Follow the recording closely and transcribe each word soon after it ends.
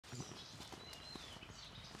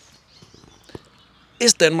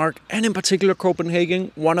Is Denmark, and in particular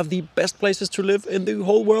Copenhagen, one of the best places to live in the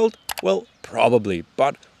whole world? Well, probably,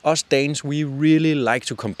 but us Danes, we really like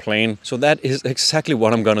to complain. So that is exactly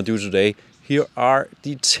what I'm gonna do today. Here are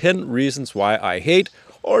the 10 reasons why I hate,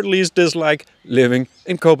 or at least dislike, living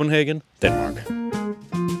in Copenhagen, Denmark.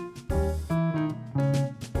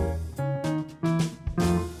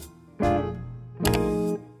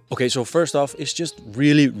 Okay, so first off, it's just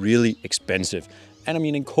really expensive. And I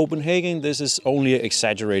mean, in Copenhagen, this is only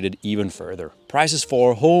exaggerated even further. Prices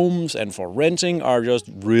for homes and for renting are just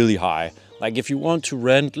really high. Like if you want to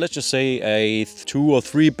rent, let's just say a 2 or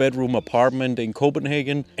 3 bedroom apartment in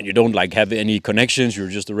Copenhagen, and you don't like have any connections, you're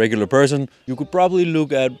just a regular person, you could probably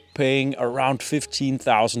look at paying around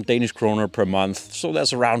 15,000 Danish kroner per month. So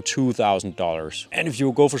that's around $2,000. And if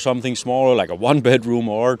you go for something smaller, like a 1 bedroom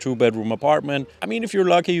or 2 bedroom apartment, I mean, if you're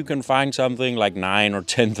lucky, you can find something like 9 or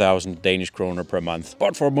 10,000 Danish kroner per month.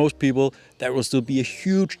 But for most people, that will still be a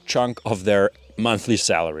huge chunk of their monthly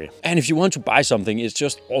salary. And if you want to buy something, it's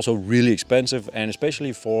just also really expensive, and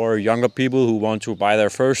especially for younger people who want to buy their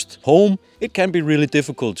first home, it can be really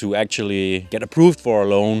difficult to actually get approved for a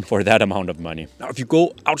loan for that amount of money. Now, if you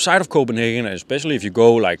go outside of Copenhagen, and especially if you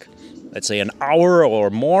go like, let's say, an hour or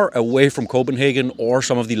more away from Copenhagen or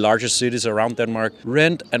some of the largest cities around Denmark,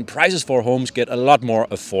 rent and prices for homes get a lot more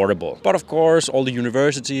affordable. But of course, all the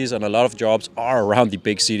universities and a lot of jobs are around the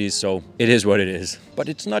big cities, so it is what it is. But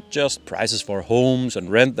it's not just prices for homes and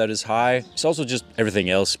rent that is high, it's also just everything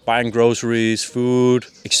else. Buying groceries, food,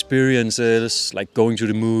 experiences, like going to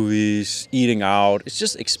the movies, eating out, it's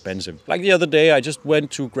just expensive. Like the other day, I just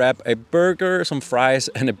went to grab a burger, some fries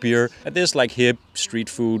and a beer at this like hip street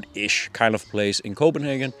food-ish kind of place in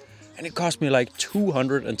Copenhagen, and it cost me like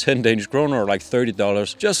 210 Danish kroner or like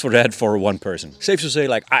 $30 just for that for one person. Safe to say,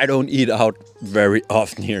 like, I don't eat out very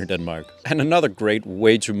often here in Denmark. And another great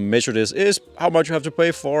way to measure this is how much you have to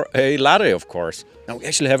pay for a latte, of course. Now, we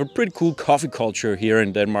actually have a pretty cool coffee culture here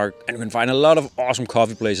in Denmark, and you can find a lot of awesome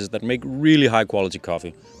coffee places that make really high quality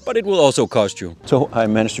coffee. But it will also cost you. So I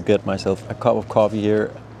managed to get myself a cup of coffee here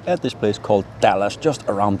at this place called Dallas, just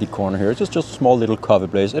around the corner here. It's just a small little coffee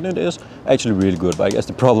place, and it is actually really good. But I guess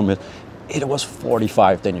the problem is it was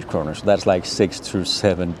 45 Danish kroner, so that's like $6 to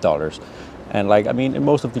 $7. And like, I mean, in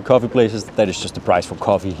most of the coffee places, that is just the price for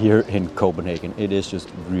coffee here in Copenhagen. It is just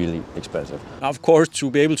really expensive. Now, of course, to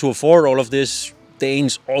be able to afford all of this,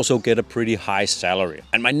 Danes also get a pretty high salary.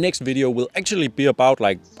 And my next video will actually be about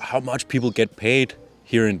like how much people get paid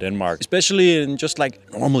here in Denmark, especially in just like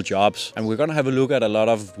normal jobs. And we're gonna have a look at a lot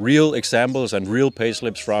of real examples and real pay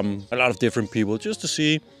slips from a lot of different people just to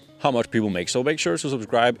see how much people make. So make sure to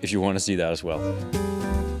subscribe if you want to see that as well.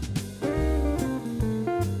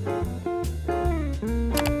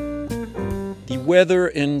 The weather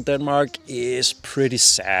in Denmark is pretty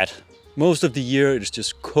sad. Most of the year it's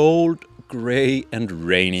just cold, gray and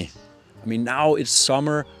rainy. I mean, now it's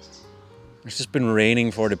summer. It's just been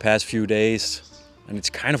raining for the past few days. And it's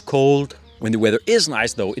kind of cold. When the weather is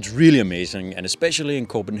nice though, it's really amazing. And especially in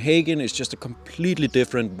Copenhagen, it's just a completely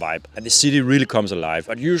different vibe. And the city really comes alive.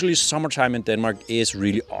 But usually summertime in Denmark is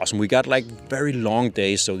really awesome. We got like very long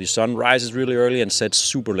days, so the sun rises really early and sets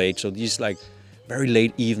super late. So these like very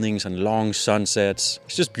late evenings and long sunsets,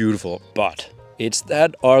 it's just beautiful. But it's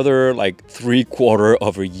that other like 3/4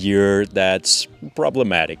 of a year that's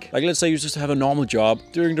problematic. Like let's say you just have a normal job.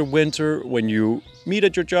 During the winter, when you meet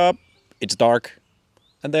at your job, it's dark.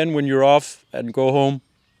 And then when you're off and go home,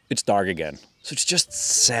 it's dark again. So it's just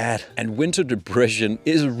sad. And winter depression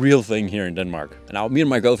is a real thing here in Denmark. And now me and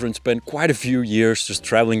my girlfriend spent quite a few years just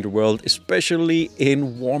traveling the world, especially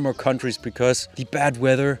in warmer countries, because the bad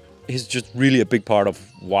weather is just really a big part of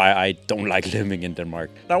why I don't like living in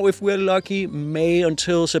Denmark. Now, if we're lucky, May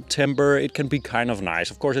until September, it can be kind of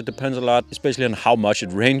nice. Of course, it depends a lot, especially on how much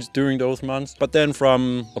it rains during those months. But then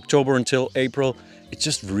from October until April, it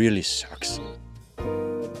just really sucks.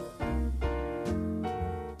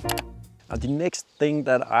 Now, the next thing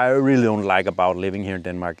that I really don't like about living here in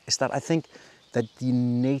Denmark is that I think that the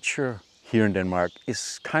nature here in Denmark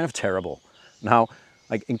is kind of terrible. Now,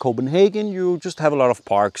 like in Copenhagen, you just have a lot of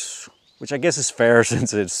parks, which I guess is fair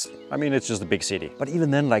since it's just a big city. But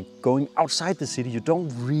even then, like going outside the city, you don't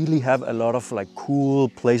really have a lot of like cool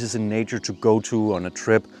places in nature to go to on a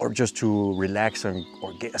trip or just to relax or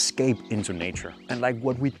escape into nature. And like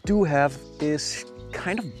what we do have is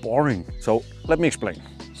kind of boring. So let me explain.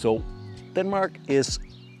 So Denmark is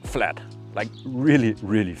flat, like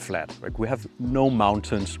really flat. Like we have no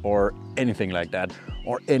mountains or anything like that,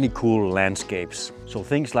 or any cool landscapes. So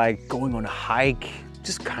things like going on a hike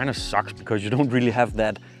just kind of sucks because you don't really have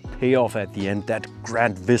that payoff at the end, that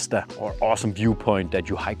grand vista or awesome viewpoint that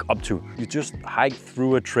you hike up to. You just hike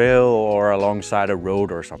through a trail or alongside a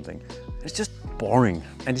road or something. It's just boring.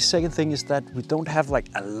 And the second thing is that we don't have like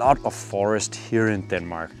a lot of forest here in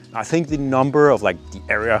Denmark. I think the number of like the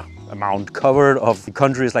area amount covered of the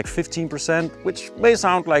country is like 15%, which may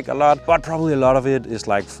sound like a lot, but probably a lot of it is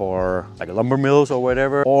like for like lumber mills or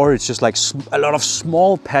whatever, or it's just like a lot of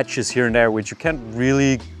small patches here and there which you can't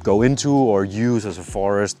really go into or use as a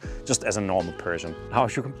forest just as a normal person. Now,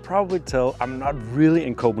 as you can probably tell, I'm not really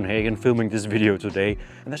in Copenhagen filming this video today,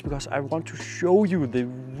 and that's because I want to show you the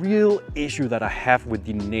real issue that I have with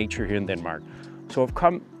the nature here in Denmark. So I've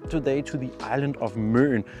come today to the island of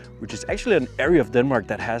Møn, which is actually an area of Denmark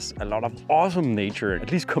that has a lot of awesome nature,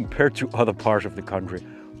 at least compared to other parts of the country.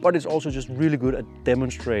 But it's also just really good at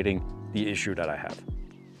demonstrating the issue that I have.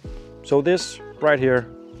 So this right here,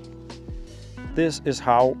 this is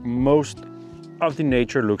how most of the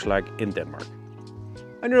nature looks like in Denmark.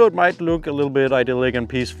 I know it might look a little bit idyllic and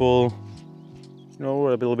peaceful, you know,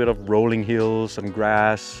 a little bit of rolling hills and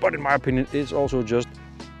grass, but in my opinion, it's also just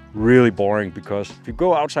really boring, because if you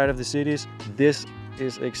go outside of the cities, this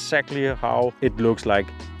is exactly how it looks like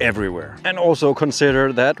everywhere. And also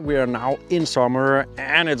consider that we are now in summer,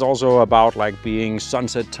 and it's also about like being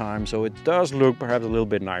sunset time, so it does look perhaps a little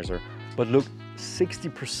bit nicer. But look,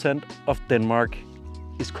 60% of Denmark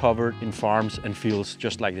is covered in farms and fields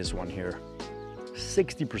just like this one here.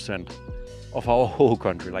 60% of our whole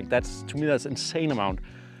country. Like that's, to me, that's an insane amount.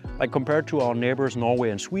 Like compared to our neighbors Norway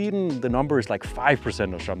and Sweden, the number is like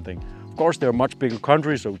 5% or something. Of course, they're much bigger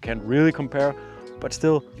countries, so we can't really compare. But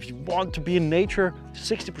still, if you want to be in nature,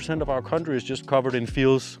 60% of our country is just covered in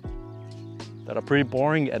fields that are pretty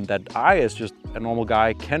boring and that I, as just a normal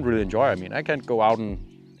guy, can't really enjoy. I mean, I can't go out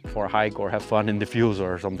for a hike or have fun in the fields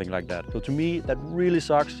or something like that. So to me, that really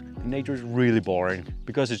sucks. Nature is really boring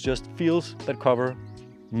because it's just fields that cover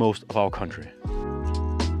most of our country.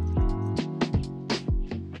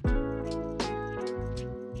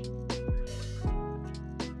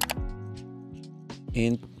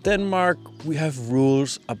 In Denmark, we have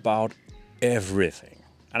rules about everything.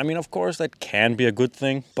 And I mean, of course, that can be a good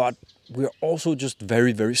thing, but we're also just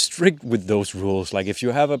very, very strict with those rules. Like if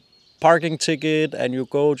you have a parking ticket and you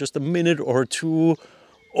go just a minute or two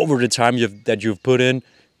over the time that you've put in,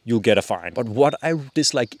 you'll get a fine. But what I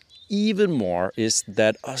dislike even more is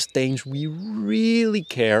that us Danes, we really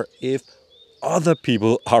care if other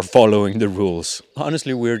people are following the rules.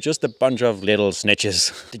 Honestly, we're just a bunch of little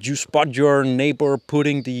snitches. Did you spot your neighbor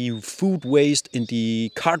putting the food waste in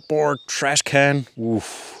the cardboard trash can?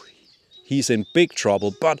 Oof, he's in big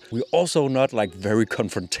trouble. But we're also not like very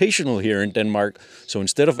confrontational here in Denmark. So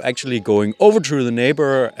instead of actually going over to the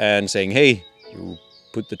neighbor and saying, hey, you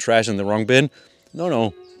put the trash in the wrong bin,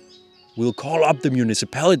 no. We'll call up the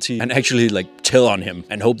municipality and actually like tell on him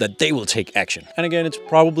and hope that they will take action. And again, it's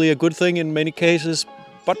probably a good thing in many cases,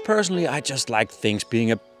 but personally, I just like things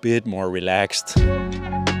being a bit more relaxed.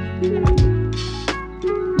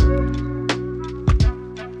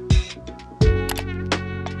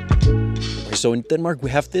 So in Denmark,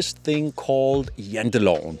 we have this thing called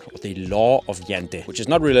Janteloven, or the law of Jante, which is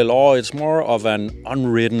not really a law, it's more of an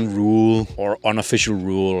unwritten rule or unofficial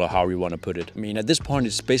rule, or how you want to put it. I mean, at this point,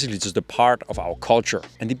 it's basically just a part of our culture.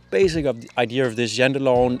 And the basic idea of this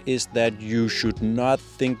Janteloven is that you should not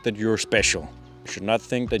think that you're special. You should not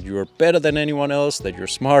think that you're better than anyone else, that you're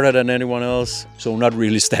smarter than anyone else, so not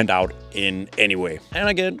really stand out in any way. And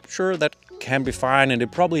again, sure, that can be fine, and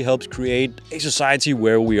it probably helps create a society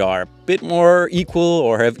where we are a bit more equal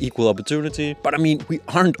or have equal opportunity. But I mean, we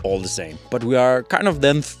aren't all the same. But we are kind of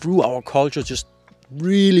then, through our culture, just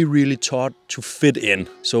really taught to fit in.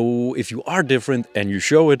 So if you are different and you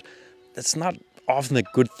show it, that's not often a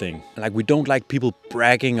good thing. Like, we don't like people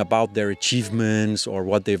bragging about their achievements or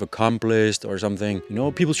what they've accomplished or something. You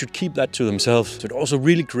know, people should keep that to themselves. So it also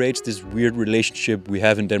really creates this weird relationship we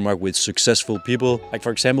have in Denmark with successful people. Like,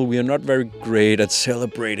 for example, we are not very great at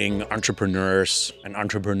celebrating entrepreneurs and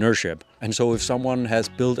entrepreneurship. And so if someone has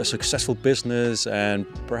built a successful business and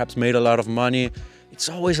perhaps made a lot of money, it's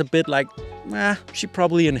always a bit like, she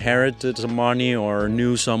probably inherited some money or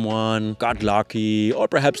knew someone, got lucky, or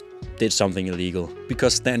perhaps did something illegal.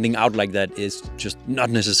 Because standing out like that is just not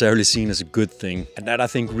necessarily seen as a good thing. And that, I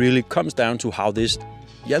think, really comes down to how this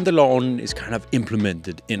Janteloven is kind of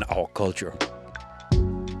implemented in our culture.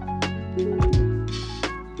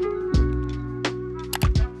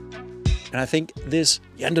 And I think this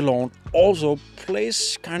Janteloven also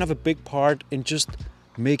plays kind of a big part in just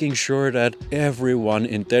making sure that everyone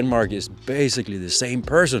in Denmark is basically the same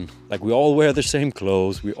person. Like we all wear the same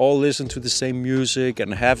clothes, we all listen to the same music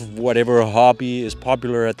and have whatever hobby is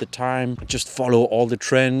popular at the time. Just follow all the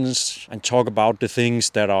trends and talk about the things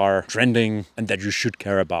that are trending and that you should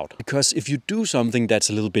care about. Because if you do something that's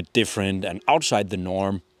a little bit different and outside the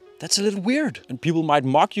norm, that's a little weird. And people might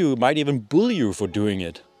mock you, might even bully you for doing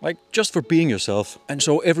it. Like, just for being yourself. And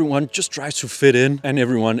so everyone just tries to fit in and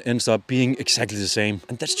everyone ends up being exactly the same.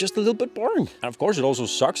 And that's just a little bit boring. And of course, it also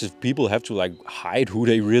sucks if people have to like hide who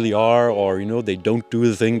they really are, or, you know, they don't do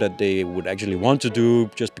the thing that they would actually want to do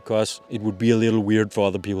just because it would be a little weird for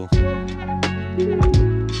other people.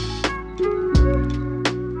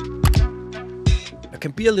 It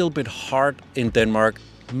can be a little bit hard in Denmark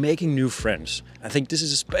making new friends. I think this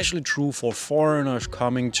is especially true for foreigners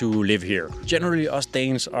coming to live here. Generally, us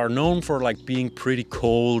Danes are known for like being pretty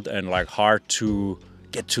cold and like hard to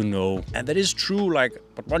get to know. And that is true, like,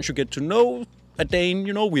 but once you get to know a Dane,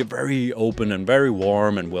 you know, we're very open and very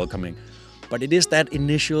warm and welcoming. But it is that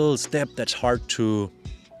initial step that's hard to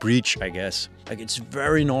breach, I guess. Like, it's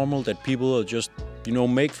very normal that people just, you know,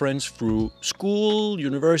 make friends through school,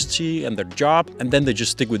 university, and their job, and then they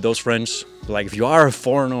just stick with those friends. Like, if you are a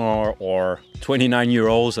foreigner or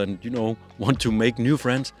 29-year-olds and, you know, want to make new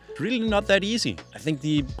friends, it's really not that easy. I think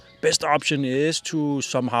the best option is to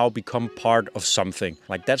somehow become part of something.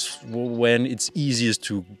 Like, that's when it's easiest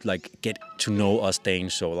to, like, get to know us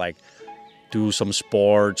Danes. So, like, do some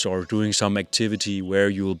sports or doing some activity where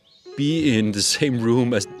you'll be in the same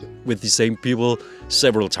room as with the same people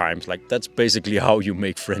several times. Like, that's basically how you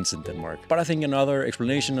make friends in Denmark. But I think another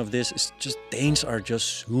explanation of this is just Danes are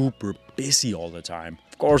just super busy all the time.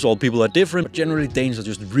 Of course, all people are different, but generally Danes are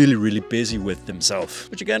just really busy with themselves.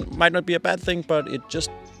 Which again, might not be a bad thing, but it just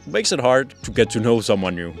makes it hard to get to know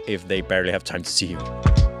someone new if they barely have time to see you.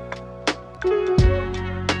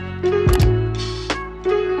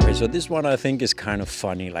 So this one I think is kind of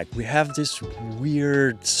funny. Like, we have this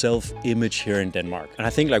weird self-image here in Denmark. And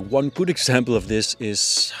I think like one good example of this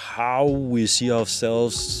is how we see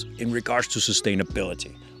ourselves in regards to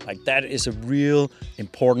sustainability. Like, that is a real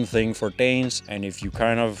important thing for Danes. And if you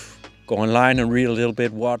kind of go online and read a little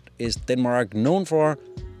bit, what is Denmark known for?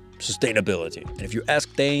 Sustainability. And if you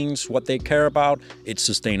ask Danes what they care about, it's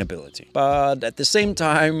sustainability. But at the same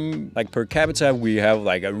time, like per capita, we have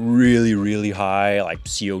like a really high like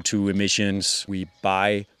CO2 emissions. We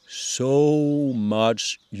buy so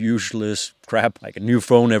much useless crap, like a new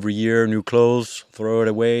phone every year, new clothes, throw it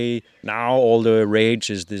away. Now all the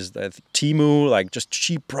rage is this Temu, like just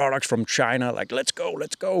cheap products from China. Like, let's go.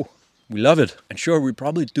 We love it. And sure, we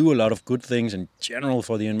probably do a lot of good things in general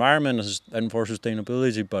for the environment and for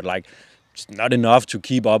sustainability, but like, it's not enough to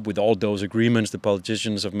keep up with all those agreements the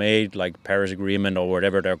politicians have made, like Paris Agreement or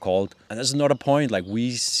whatever they're called. And that's not a point. Like,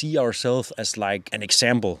 we see ourselves as like an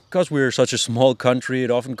example. Because we're such a small country,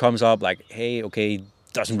 it often comes up like, hey, okay,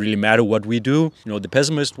 doesn't really matter what we do. You know, the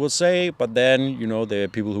pessimist will say, but then, you know, the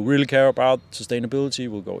people who really care about sustainability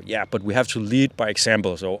will go, yeah, but we have to lead by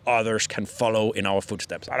example so others can follow in our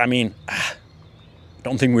footsteps. I mean, I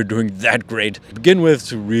don't think we're doing that great to begin with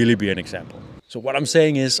to really be an example. So what I'm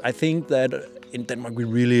saying is, I think that in Denmark we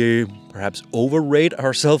really perhaps overrate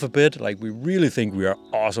ourselves a bit. Like, we really think we are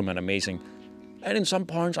awesome and amazing. And in some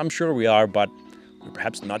points, I'm sure we are, but we're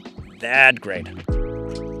perhaps not that great.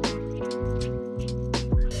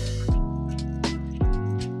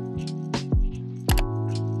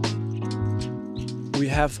 We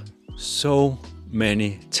have so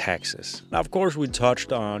many taxes. Now, of course, we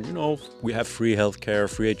touched on, you know, we have free healthcare,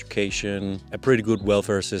 free education, a pretty good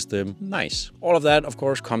welfare system. Nice. All of that, of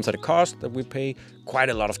course, comes at a cost that we pay quite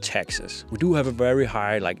a lot of taxes. We do have a very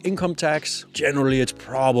high, like, income tax. Generally, it's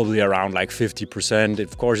probably around like 50%.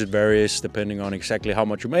 Of course, it varies depending on exactly how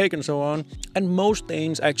much you make and so on. And most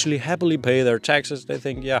Danes actually happily pay their taxes. They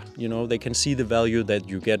think, yeah, you know, they can see the value that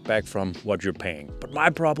you get back from what you're paying. But my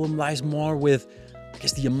problem lies more with, I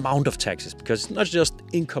guess, the amount of taxes, because it's not just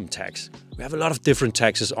income tax. We have a lot of different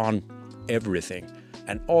taxes on everything.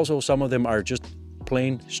 And also some of them are just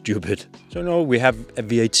plain stupid. So no, we have a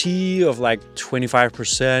VAT of like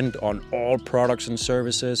 25% on all products and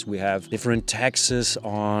services. We have different taxes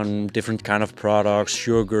on different kind of products,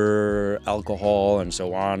 sugar, alcohol, and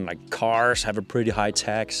so on. Like, cars have a pretty high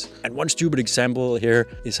tax. And one stupid example here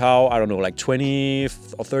is how, I don't know, like 20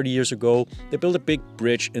 or 30 years ago, they built a big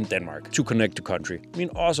bridge in Denmark to connect the country. I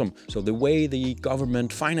mean, awesome. So the way the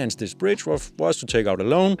government financed this bridge was to take out a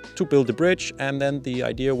loan to build the bridge, and then the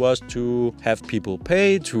idea was to have people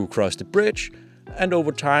pay to cross the bridge, and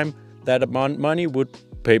over time that money would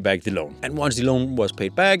pay back the loan. And once the loan was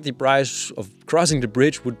paid back, the price of crossing the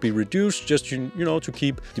bridge would be reduced just to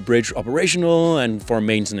keep the bridge operational and for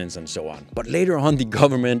maintenance and so on. But later on, the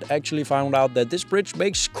government actually found out that this bridge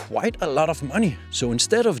makes quite a lot of money. So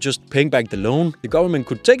instead of just paying back the loan, the government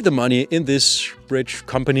could take the money in this bridge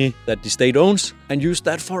company that the state owns and use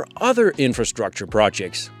that for other infrastructure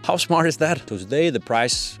projects. How smart is that? So today the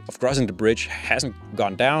price of crossing the bridge hasn't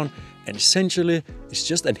gone down, and essentially it's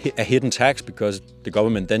just a hidden tax because the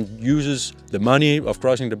government then uses the money of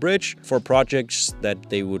crossing the bridge for projects that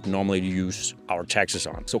they would normally use our taxes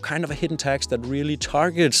on. So kind of a hidden tax that really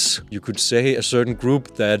targets, you could say, a certain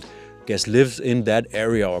group that lives in that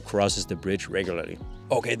area or crosses the bridge regularly.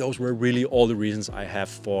 Okay, those were really all the reasons I have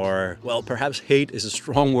for, well, perhaps hate is a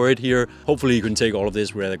strong word here. Hopefully you can take all of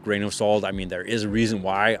this with a grain of salt. I mean, there is a reason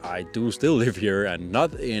why I do still live here and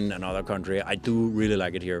not in another country. I do really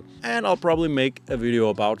like it here. And I'll probably make a video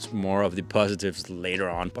about more of the positives later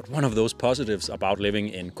on. But one of those positives about living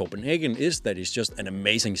in Copenhagen is that it's just an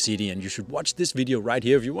amazing city, and you should watch this video right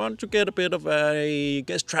here if you want to get a bit of a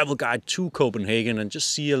guest travel guide to Copenhagen and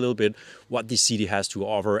just see a little bit what the city has to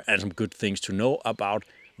offer and some good things to know about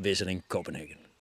visiting Copenhagen.